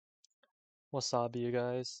Wasabi, you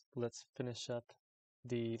guys. Let's finish up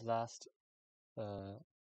the last uh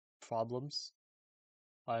problems.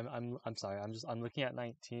 I'm sorry. I'm looking at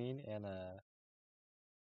 19 and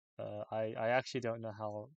I actually don't know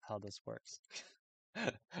how this works.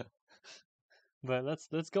 But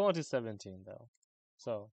let's go on to 17 though.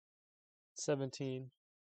 So 17.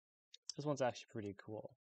 This one's actually pretty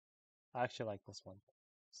cool. I actually like this one.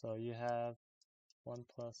 So you have 1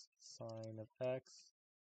 plus sine of x.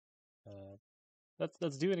 Uh,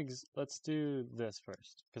 let's do this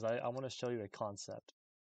first because I want to show you a concept.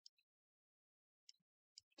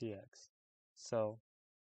 Dx. So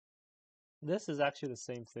this is actually the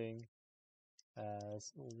same thing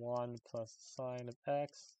as 1 plus sine of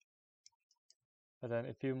x. And then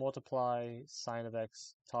if you multiply sine of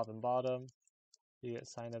x top and bottom, you get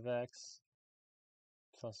sine of x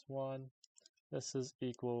plus 1. This is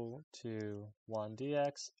equal to 1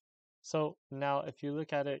 dx. So now if you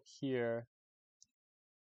look at it here,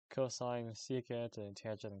 cosine, secant, and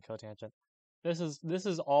tangent and cotangent, this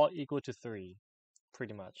is all equal to 3,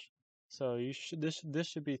 pretty much. So you should this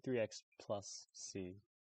should be 3x plus c.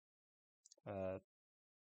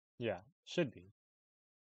 Yeah, should be.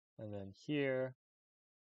 And then here,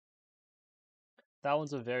 that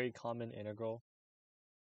one's a very common integral.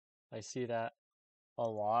 I see that a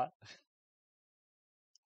lot.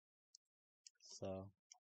 So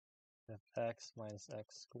fx minus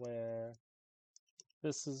x squared.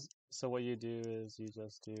 This is, so what you do is you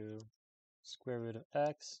just do square root of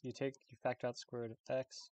x. You factor out square root of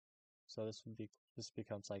x. So this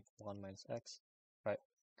becomes like 1 minus x, right?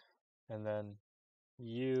 And then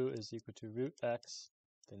u is equal to root x.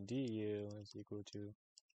 Then du is equal to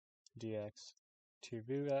dx to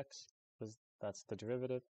root x, because that's the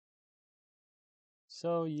derivative.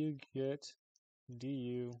 So you get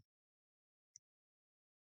du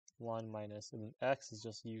 1 minus, and x is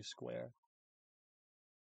just u squared.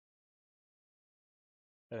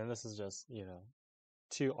 And then this is just,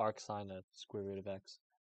 2 arcsine of square root of x.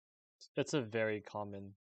 It's a very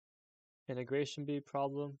common integration B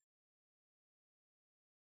problem.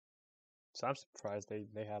 So I'm surprised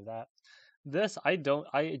they have that. This I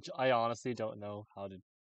honestly don't know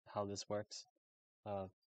how this works.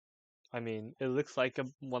 I mean, it looks like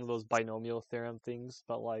one of those binomial theorem things,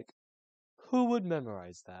 but like, who would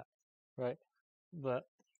memorize that, right? But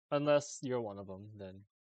unless you're one of them, then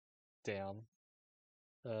damn.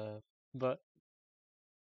 But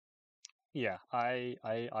yeah, I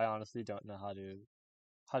honestly don't know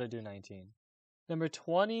how to do 19. Number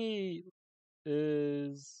 20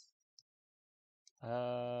 is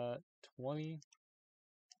 20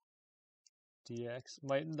 dx.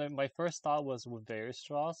 My first thought was with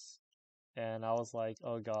Weierstrass, and I was like,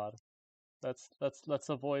 oh god, let's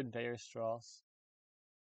avoid Weierstrass.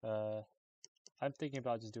 I'm thinking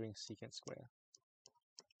about just doing secant square,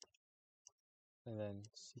 and then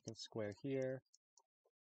secant square here,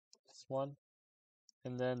 this one,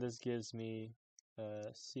 and then this gives me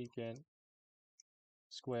secant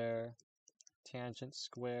square tangent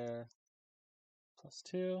square plus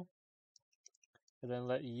 2, and then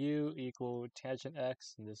let u equal tangent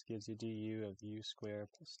x, and this gives you du of u squared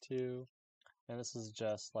plus 2, and this is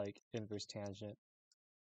just like inverse tangent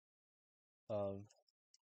of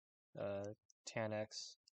tan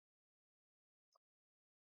x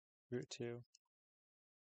root 2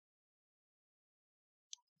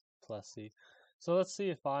 plus c. So let's see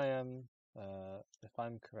if I'm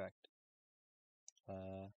correct.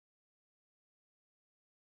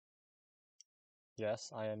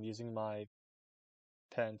 Yes, I am using my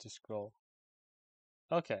pen to scroll.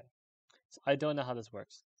 Okay, so I don't know how this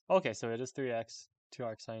works. Okay, so it is 3x, 2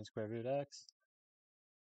 arcsine square root x.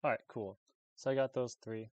 Alright, cool. So I got those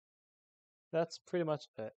 3. That's pretty much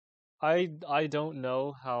it. I don't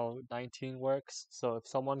know how 19 works, so if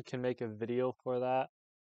someone can make a video for that,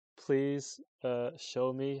 please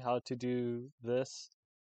show me how to do this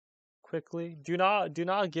quickly. Do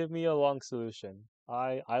not give me a long solution.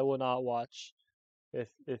 I will not watch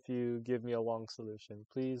if you give me a long solution.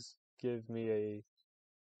 Please give me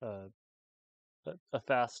uh, a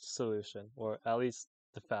fast solution, or at least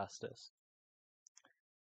the fastest.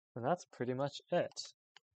 And that's pretty much it.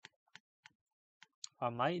 I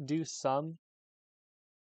might do some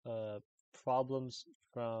problems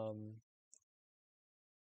from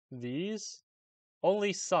these.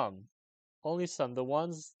 Only some. Only some. The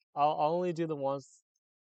ones I'll only do the ones.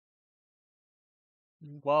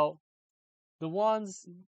 Well, the ones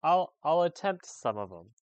I'll attempt some of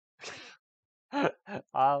them.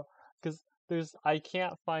 I'll because I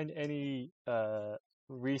can't find any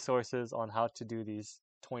resources on how to do these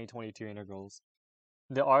 2022 integrals.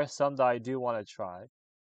 There are some that I do want to try.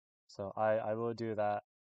 So I will do that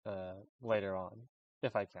later on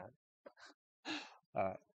if I can. All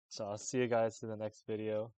right. So I'll see you guys in the next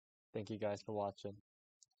video. Thank you guys for watching.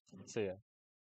 See ya.